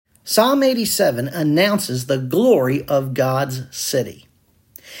Psalm 87 announces the glory of God's city.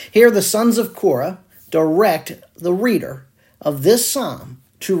 Here the sons of Korah direct the reader of this psalm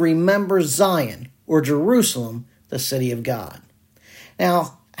to remember Zion, or Jerusalem, the city of God.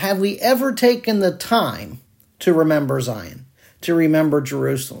 Now, have we ever taken the time to remember Zion, to remember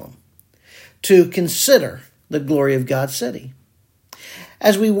Jerusalem, to consider the glory of God's city?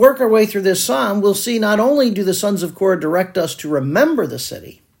 As we work our way through this psalm, we'll see not only do the sons of Korah direct us to remember the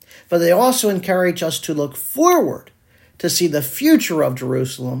city, but they also encourage us to look forward to see the future of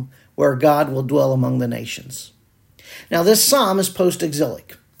Jerusalem, where God will dwell among the nations. Now, this psalm is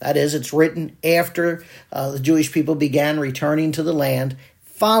post-exilic. That is, it's written after the Jewish people began returning to the land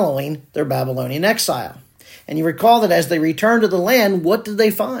following their Babylonian exile. And you recall that as they returned to the land, what did they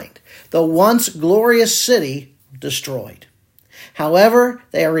find? The once glorious city destroyed. However,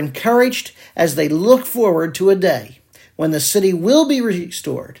 they are encouraged as they look forward to a day when the city will be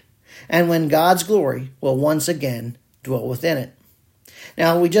restored and when God's glory will once again dwell within it.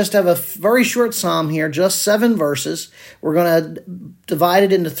 Now, we just have a very short psalm here, just 7 verses. We're going to divide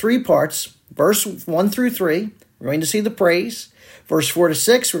it into 3 parts. Verse 1 through 3, we're going to see the praise. Verse 4 to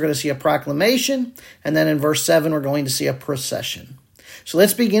 6, we're going to see a proclamation. And then in verse 7, we're going to see a procession. So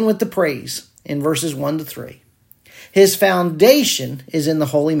let's begin with the praise in verses 1 to 3. His foundation is in the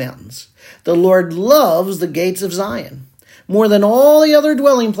holy mountains. The Lord loves the gates of Zion more than all the other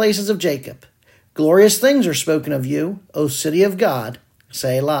dwelling places of Jacob. Glorious things are spoken of you, O city of God,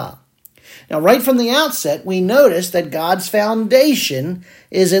 Selah. Now, right from the outset, we notice that God's foundation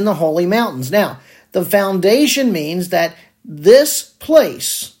is in the holy mountains. Now, the foundation means that this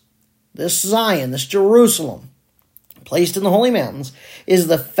place, this Zion, this Jerusalem, placed in the holy mountains, is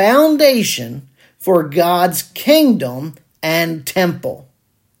the foundation for God's kingdom and temple.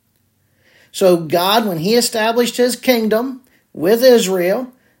 So God, when he established his kingdom with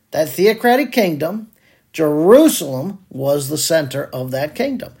Israel, that theocratic kingdom, Jerusalem was the center of that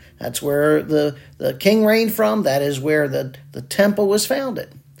kingdom. That's where the king reigned from. That is where the temple was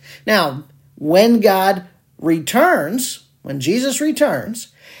founded. Now, when God returns, when Jesus returns,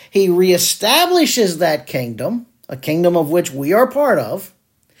 he reestablishes that kingdom, a kingdom of which we are part of,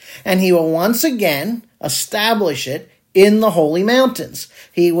 and he will once again establish it in the holy mountains.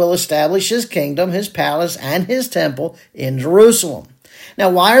 He will establish his kingdom, his palace, and his temple in Jerusalem. Now,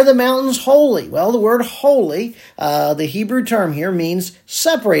 why are the mountains holy? Well, the word holy, the Hebrew term here, means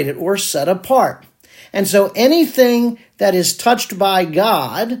separated or set apart. And so anything that is touched by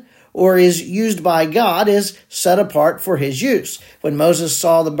God or is used by God is set apart for his use. When Moses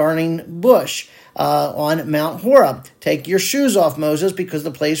saw the burning bush on Mount Horeb, take your shoes off, Moses, because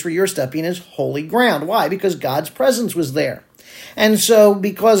the place where you're stepping is holy ground. Why? Because God's presence was there. And so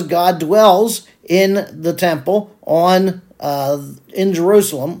because God dwells in the temple in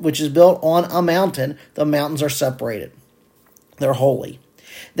Jerusalem, which is built on a mountain, the mountains are separated. They're holy.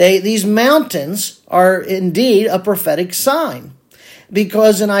 These mountains are indeed a prophetic sign,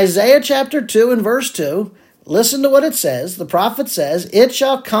 because in Isaiah chapter 2 and verse 2, listen to what it says. The prophet says, "It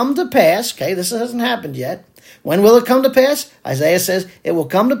shall come to pass," okay, this hasn't happened yet. When will it come to pass? Isaiah says, "It will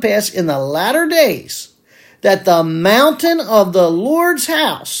come to pass in the latter days that the mountain of the Lord's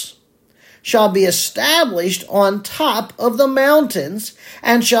house shall be established on top of the mountains,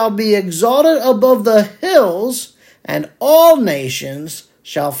 and shall be exalted above the hills, and all nations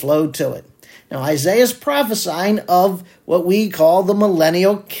shall flow to it." Now, Isaiah is prophesying of what we call the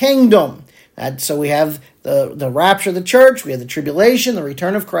millennial kingdom. So we have the rapture of the church, we have the tribulation, the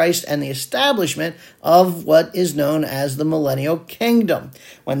return of Christ, and the establishment of what is known as the millennial kingdom.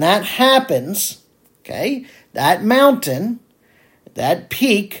 When that happens, okay, that mountain, that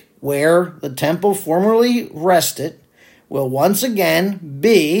peak where the temple formerly rested, will once again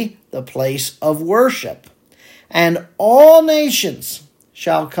be the place of worship. And all nations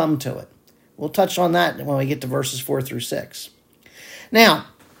shall come to it. We'll touch on that when we get to verses 4 through 6. Now,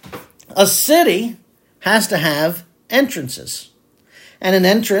 a city has to have entrances. And an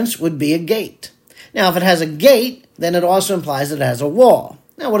entrance would be a gate. Now, if it has a gate, then it also implies that it has a wall.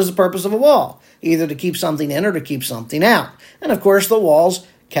 Now, what is the purpose of a wall? Either to keep something in or to keep something out. And of course, the walls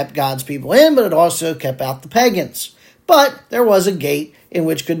kept God's people in, but it also kept out the pagans. But there was a gate in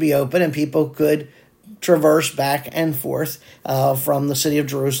which could be open, and people could traverse back and forth from the city of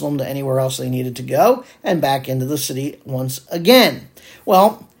Jerusalem to anywhere else they needed to go, and back into the city once again.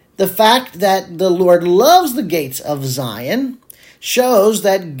 Well, the fact that the Lord loves the gates of Zion shows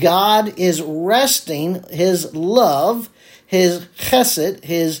that God is resting his love, his chesed,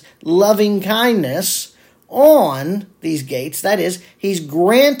 his loving kindness on these gates. That is, he's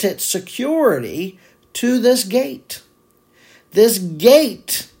granted security to this gate. This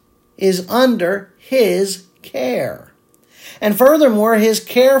gate is under his care. And furthermore, his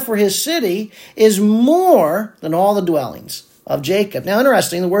care for his city is more than all the dwellings of Jacob. Now,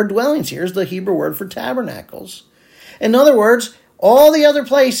 interesting, the word dwellings here is the Hebrew word for tabernacles. In other words, all the other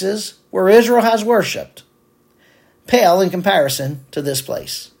places where Israel has worshipped pale in comparison to this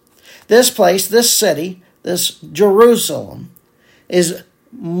place. This place, this city, this Jerusalem, is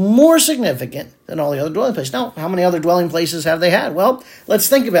more significant than all the other dwelling places. Now, how many other dwelling places have they had? Well, let's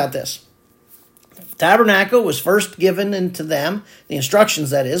think about this. Tabernacle was first given into them, the instructions,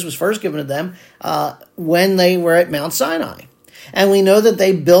 that is, was first given to them when they were at Mount Sinai. And we know that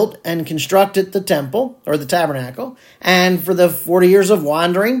they built and constructed the temple, or the tabernacle, and for the 40 years of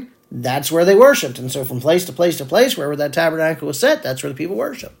wandering, that's where they worshipped. And so from place to place to place, wherever that tabernacle was set, that's where the people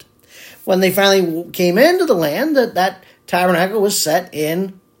worshipped. When they finally came into the land, that tabernacle was set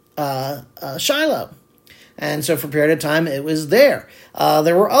in Shiloh. And so for a period of time, it was there.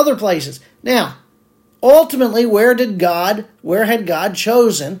 There were other places. Now, ultimately, where had God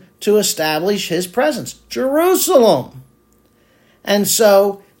chosen to establish his presence? Jerusalem. And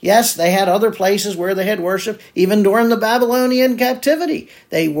so, yes, they had other places where they had worship, even during the Babylonian captivity.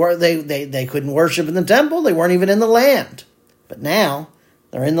 They couldn't worship in the temple. They weren't even in the land. But now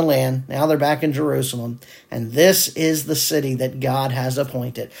they're in the land. Now they're back in Jerusalem. And this is the city that God has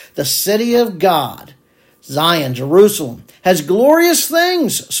appointed. The city of God, Zion, Jerusalem, has glorious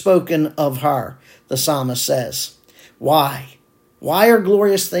things spoken of her, the psalmist says. Why? Why are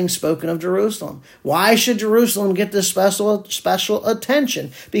glorious things spoken of Jerusalem? Why should Jerusalem get this special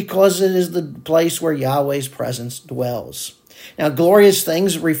attention? Because it is the place where Yahweh's presence dwells. Now, glorious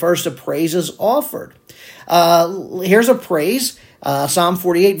things refers to praises offered. Here's a praise, Psalm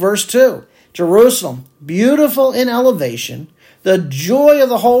 48, verse 2. Jerusalem, beautiful in elevation, the joy of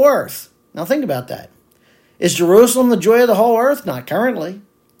the whole earth. Now, think about that. Is Jerusalem the joy of the whole earth? Not currently.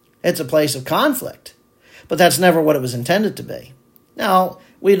 It's a place of conflict. But that's never what it was intended to be. Now,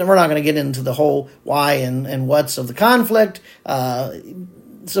 we're not going to get into the whole why and what's of the conflict.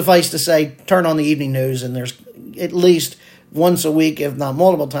 Suffice to say, turn on the evening news and there's at least once a week, if not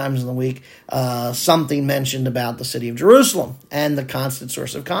multiple times in the week, something mentioned about the city of Jerusalem and the constant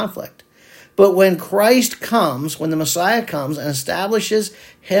source of conflict. But when Christ comes, when the Messiah comes and establishes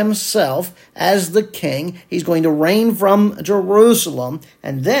himself as the king, he's going to reign from Jerusalem,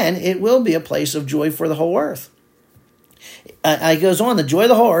 and then it will be a place of joy for the whole earth. It goes on, the joy of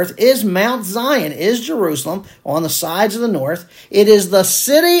the whole earth is Mount Zion, is Jerusalem, on the sides of the north. It is the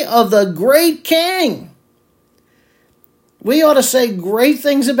city of the great king. We ought to say great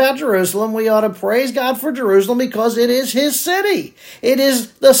things about Jerusalem. We ought to praise God for Jerusalem because it is his city. It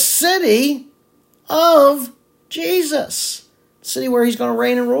is the city of Jesus, the city where he's going to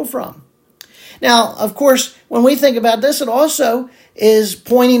reign and rule from. Now, of course, when we think about this, it also is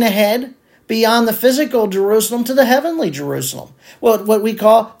pointing ahead beyond the physical Jerusalem to the heavenly Jerusalem, what we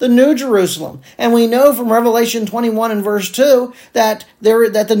call the New Jerusalem. And we know from Revelation 21 and verse 2 that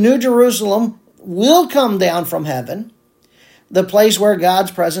the New Jerusalem will come down from heaven, the place where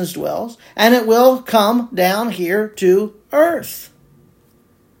God's presence dwells, and it will come down here to earth.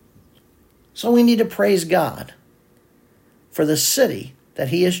 So we need to praise God for the city that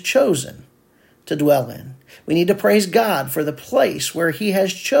he has chosen to dwell in. We need to praise God for the place where he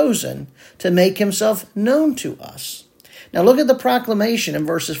has chosen to make himself known to us. Now look at the proclamation in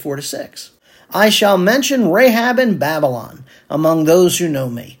verses 4 to 6. I shall mention Rahab in Babylon among those who know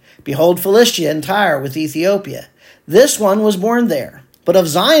me. Behold, Philistia and Tyre with Ethiopia. This one was born there. But of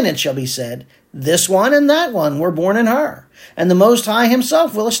Zion it shall be said, this one and that one were born in her. And the Most High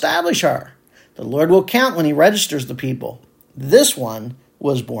himself will establish her. The Lord will count when he registers the people. This one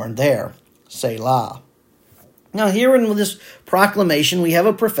was born there. Selah. Now here in this proclamation we have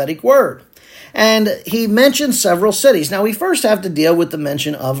a prophetic word. And he mentions several cities. Now we first have to deal with the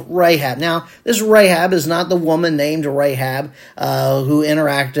mention of Rahab. Now this Rahab is not the woman named Rahab who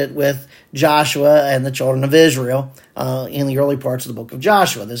interacted with Joshua and the children of Israel in the early parts of the book of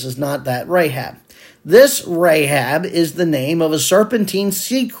Joshua. This is not that Rahab. This Rahab is the name of a serpentine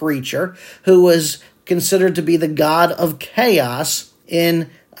sea creature who was considered to be the god of chaos in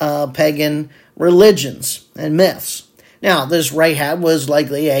pagan religions and myths. Now, this Rahab was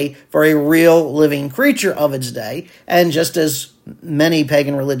likely a very real living creature of its day, and just as many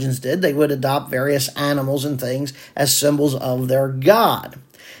pagan religions did, they would adopt various animals and things as symbols of their god.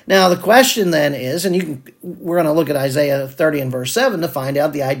 Now, the question then is, and we're going to look at Isaiah 30 and verse 7 to find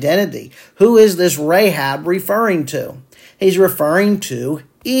out the identity. Who is this Rahab referring to? He's referring to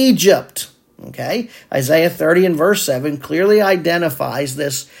Egypt. Okay, Isaiah 30 and verse 7 clearly identifies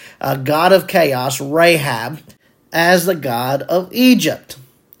this god of chaos, Rahab, as the god of Egypt.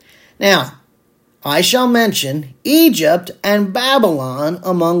 Now, I shall mention Egypt and Babylon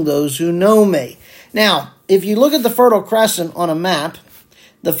among those who know me. Now, if you look at the Fertile Crescent on a map,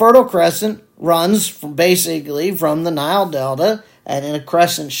 the Fertile Crescent runs basically from the Nile Delta and in a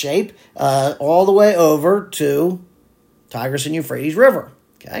crescent shape all the way over to Tigris and Euphrates River.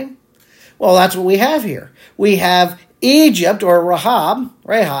 Okay? Well, that's what we have here. We have Egypt, or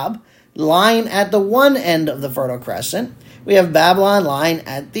Rahab, lying at the one end of the Fertile Crescent. We have Babylon lying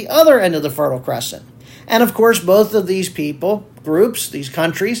at the other end of the Fertile Crescent. And of course, both of these people, groups, these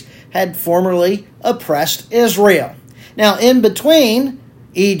countries, had formerly oppressed Israel. Now, in between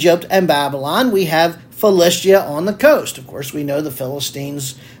Egypt and Babylon, we have Philistia on the coast. Of course, we know the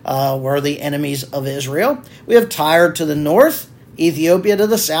Philistines were the enemies of Israel. We have Tyre to the north, Ethiopia to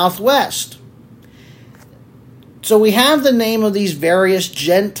the southwest. So we have the name of these various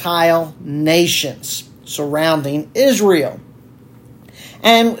Gentile nations surrounding Israel.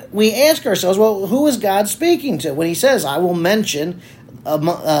 And we ask ourselves, well, who is God speaking to when he says, I will mention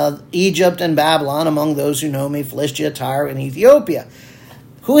Egypt and Babylon among those who know me, Philistia, Tyre, and Ethiopia?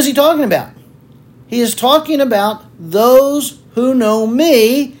 Who is he talking about? He is talking about those who know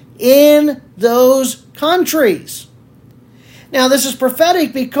me in those countries. Now, this is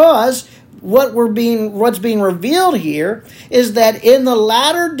prophetic because what's being revealed here is that in the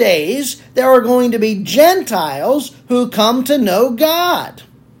latter days, there are going to be Gentiles who come to know God.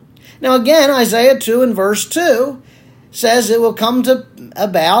 Now again, Isaiah 2 and verse 2 says it will come to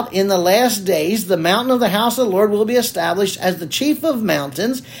about in the last days, the mountain of the house of the Lord will be established as the chief of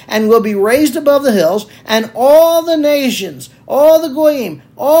mountains and will be raised above the hills, and all the nations, all the Goyim,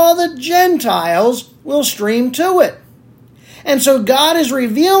 all the Gentiles will stream to it. And so God is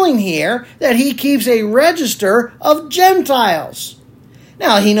revealing here that he keeps a register of Gentiles.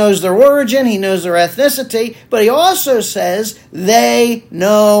 Now, he knows their origin, he knows their ethnicity, but he also says, they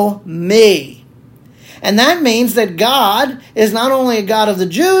know me. And that means that God is not only a God of the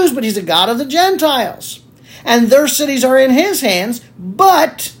Jews, but he's a God of the Gentiles. And their cities are in his hands,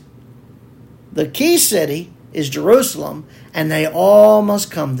 but the key city is Jerusalem, and they all must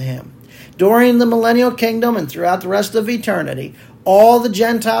come to him. During the millennial kingdom and throughout the rest of eternity, all the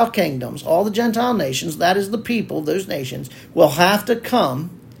Gentile kingdoms, all the Gentile nations, that is the people, those nations, will have to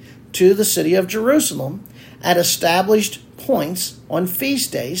come to the city of Jerusalem at established points on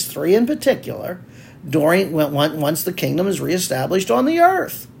feast days, 3 in particular, once the kingdom is reestablished on the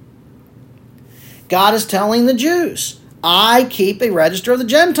earth. God is telling the Jews, I keep a register of the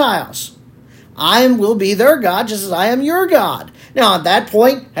Gentiles. I will be their God just as I am your God. Now, at that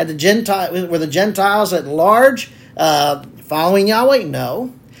point, were the Gentiles at large following Yahweh?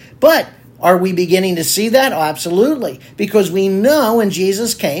 No. But are we beginning to see that? Oh, absolutely. Because we know when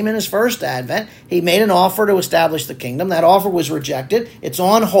Jesus came in his first advent, he made an offer to establish the kingdom. That offer was rejected. It's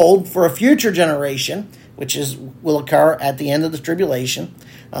on hold for a future generation, which will occur at the end of the tribulation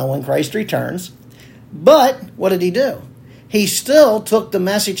when Christ returns. But what did he do? He still took the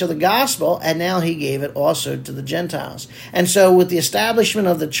message of the gospel, and now he gave it also to the Gentiles. And so with the establishment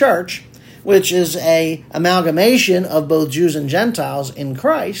of the church, which is an amalgamation of both Jews and Gentiles in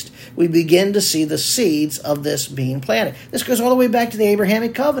Christ, we begin to see the seeds of this being planted. This goes all the way back to the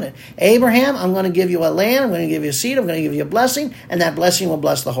Abrahamic covenant. Abraham, I'm going to give you a land, I'm going to give you a seed, I'm going to give you a blessing, and that blessing will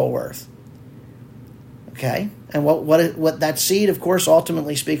bless the whole earth. Okay? And what that seed, of course,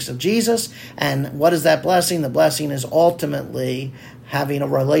 ultimately speaks of Jesus. And what is that blessing? The blessing is ultimately having a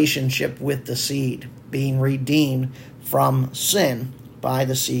relationship with the seed, being redeemed from sin by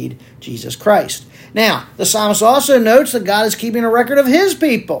the seed, Jesus Christ. Now, the psalmist also notes that God is keeping a record of his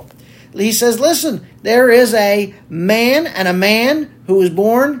people. He says, listen, there is a man who was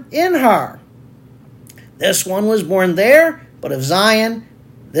born in Har. This one was born there, but of Zion,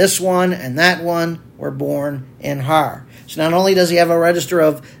 this one and that one were born in Har. So not only does he have a register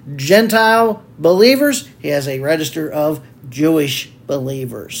of Gentile believers, he has a register of Jewish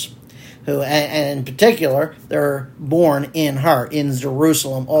believers, who, and in particular, they're born in Har, in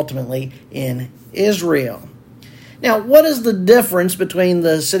Jerusalem, ultimately in Israel. Now, what is the difference between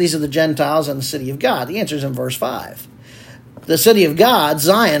the cities of the Gentiles and the city of God? The answer is in verse 5. The city of God,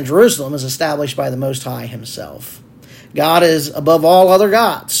 Zion, Jerusalem, is established by the Most High himself. God is above all other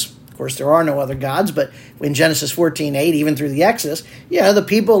gods. Of course, there are no other gods, but in Genesis 14:8, even through the Exodus, the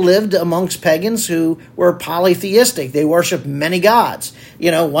people lived amongst pagans who were polytheistic. They worshiped many gods.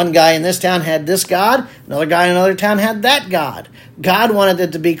 One guy in this town had this god, another guy in another town had that god. God wanted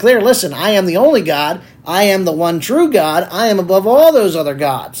it to be clear, listen, I am the only God, I am the one true God, I am above all those other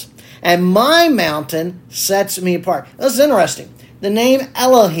gods. And my mountain sets me apart. This is interesting. The name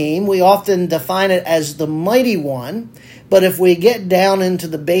Elohim, we often define it as the mighty one, but if we get down into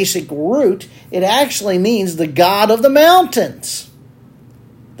the basic root, it actually means the God of the mountains.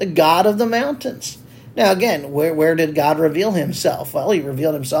 The God of the mountains. Now again, where did God reveal himself? Well, he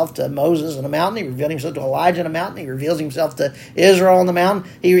revealed himself to Moses on a mountain. He revealed himself to Elijah on a mountain. He reveals himself to Israel on the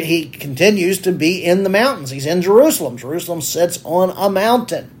mountain. He continues to be in the mountains. He's in Jerusalem. Jerusalem sits on a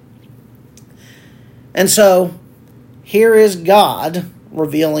mountain. And so, here is God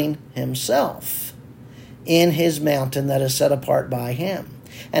revealing himself in his mountain that is set apart by him.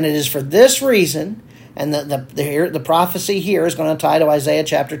 And it is for this reason, and the prophecy here is going to tie to Isaiah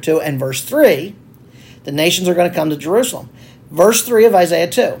chapter 2 and verse 3, the nations are going to come to Jerusalem. Verse 3 of Isaiah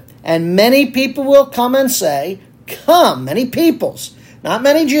 2. And many people will come and say, come, many peoples, not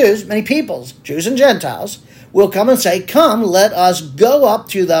many Jews, many peoples, Jews and Gentiles, will come and say, come, let us go up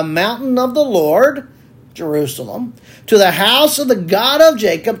to the mountain of the Lord, Jerusalem, to the house of the God of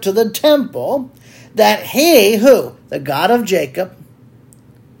Jacob, to the temple, that he, who? The God of Jacob,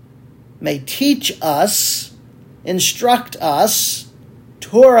 may teach us, instruct us,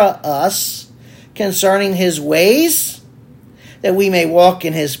 Torah us, concerning his ways, that we may walk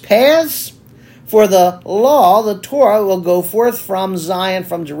in his paths. For the law, the Torah, will go forth from Zion,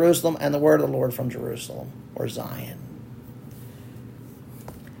 from Jerusalem, and the word of the Lord from Jerusalem, or Zion.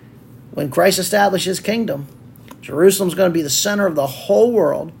 When Christ established his kingdom, Jerusalem is going to be the center of the whole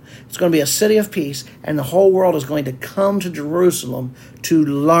world. It's going to be a city of peace, and the whole world is going to come to Jerusalem to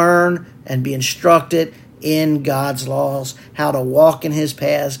learn and be instructed in God's laws, how to walk in his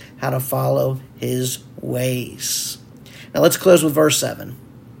paths, how to follow his ways. Now let's close with verse 7.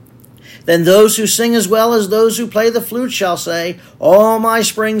 Then those who sing as well as those who play the flute shall say, all my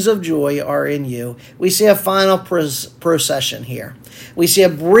springs of joy are in you. We see a final procession here. We see a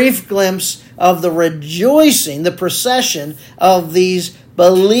brief glimpse of the rejoicing, the procession of these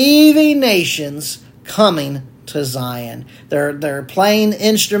believing nations coming to Zion. They're playing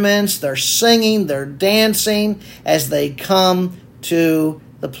instruments, they're singing, they're dancing as they come to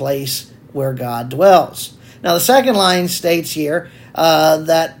the place where God dwells. Now the second line states here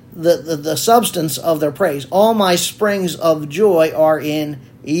that the substance of their praise, all my springs of joy are in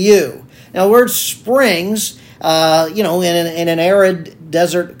you. Now the word springs, in an arid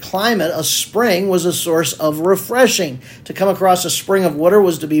desert climate, a spring was a source of refreshing. To come across a spring of water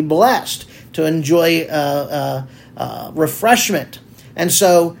was to be blessed, to enjoy refreshment. And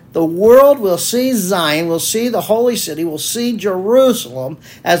so the world will see Zion, will see the holy city, will see Jerusalem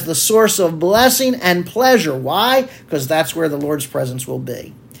as the source of blessing and pleasure. Why? Because that's where the Lord's presence will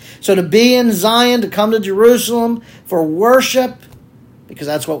be. So to be in Zion, to come to Jerusalem for worship, because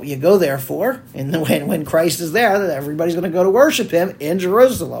that's what you go there for. And when Christ is there, everybody's going to go to worship him in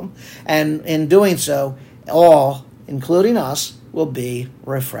Jerusalem. And in doing so, all, including us, will be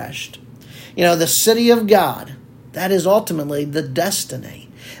refreshed. You know, the city of God, that is ultimately the destiny.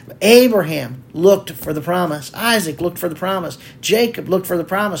 Abraham looked for the promise. Isaac looked for the promise. Jacob looked for the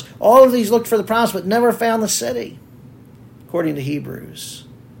promise. All of these looked for the promise, but never found the city, according to Hebrews.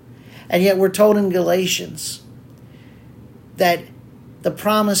 And yet we're told in Galatians that the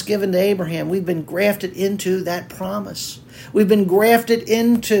promise given to Abraham, we've been grafted into that promise. We've been grafted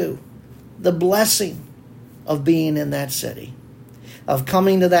into the blessing of being in that city, of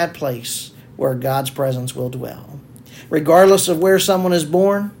coming to that place where God's presence will dwell. Regardless of where someone is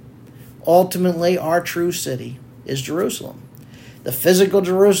born, ultimately our true city is Jerusalem. The physical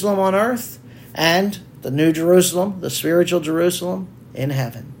Jerusalem on earth and the new Jerusalem, the spiritual Jerusalem in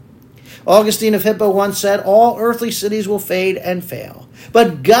heaven. Augustine of Hippo once said, all earthly cities will fade and fail,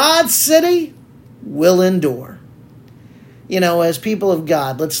 but God's city will endure. You know, as people of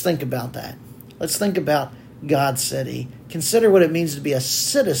God, let's think about that. Let's think about God's city. Consider what it means to be a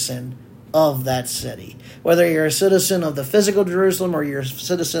citizen of that city. Whether you're a citizen of the physical Jerusalem or you're a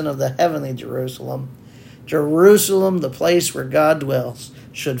citizen of the heavenly Jerusalem, Jerusalem, the place where God dwells,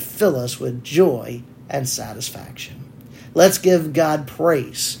 should fill us with joy and satisfaction. Let's give God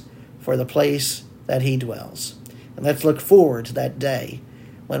praise for the place that he dwells. And let's look forward to that day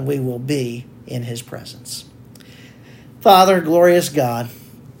when we will be in his presence. Father, glorious God,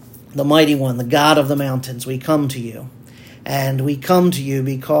 the mighty one, the God of the mountains, we come to you. And we come to you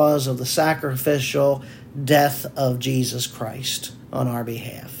because of the sacrificial death of Jesus Christ on our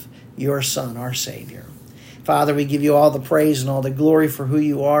behalf, your Son, our Savior. Father, we give you all the praise and all the glory for who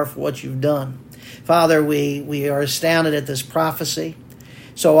you are, for what you've done. Father, we are astounded at this prophecy.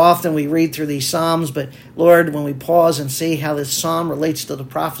 So often we read through these Psalms, but Lord, when we pause and see how this Psalm relates to the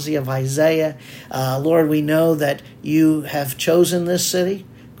prophecy of Isaiah, Lord, we know that you have chosen this city,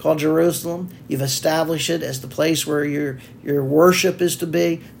 called Jerusalem. You've established it as the place where your worship is to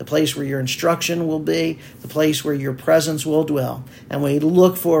be, the place where your instruction will be, the place where your presence will dwell. And we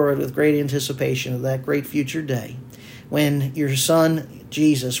look forward with great anticipation of that great future day when your Son,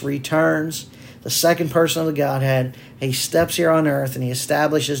 Jesus, returns, the second person of the Godhead. He steps here on earth and he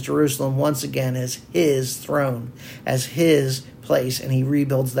establishes Jerusalem once again as his throne, as his place, and he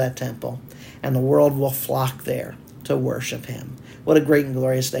rebuilds that temple. And the world will flock there to worship him. What a great and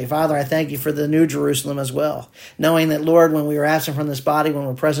glorious day. Father, I thank you for the new Jerusalem as well, knowing that, Lord, when we are absent from this body, when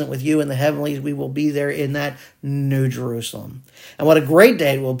we're present with you in the heavenlies, we will be there in that new Jerusalem. And what a great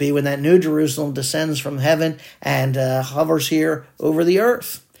day it will be when that new Jerusalem descends from heaven and hovers here over the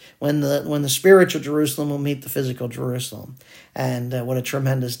earth, when the spiritual Jerusalem will meet the physical Jerusalem. And what a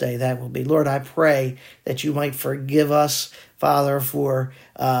tremendous day that will be. Lord, I pray that you might forgive us, Father, for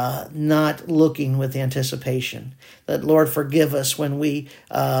not looking with anticipation. That, Lord, forgive us when we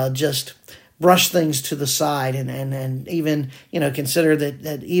just brush things to the side and even, consider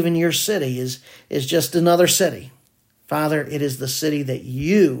that even your city is just another city. Father, it is the city that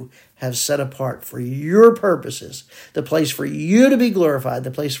you have set apart for your purposes, the place for you to be glorified,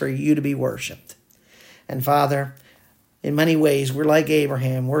 the place for you to be worshipped. And Father, in many ways, we're like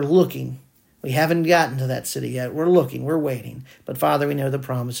Abraham. We're looking. We haven't gotten to that city yet. We're looking. We're waiting. But Father, we know the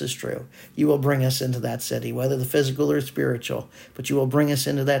promise is true. You will bring us into that city, whether the physical or spiritual, but you will bring us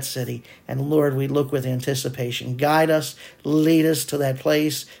into that city. And Lord, we look with anticipation. Guide us, lead us to that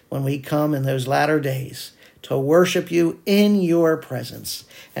place when we come in those latter days to worship you in your presence.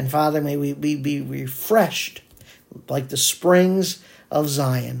 And Father, may we be refreshed like the springs of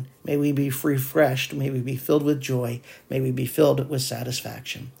Zion. May we be refreshed. May we be filled with joy. May we be filled with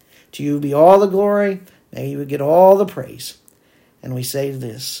satisfaction. To you be all the glory. May you get all the praise. And we say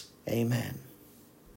this, amen.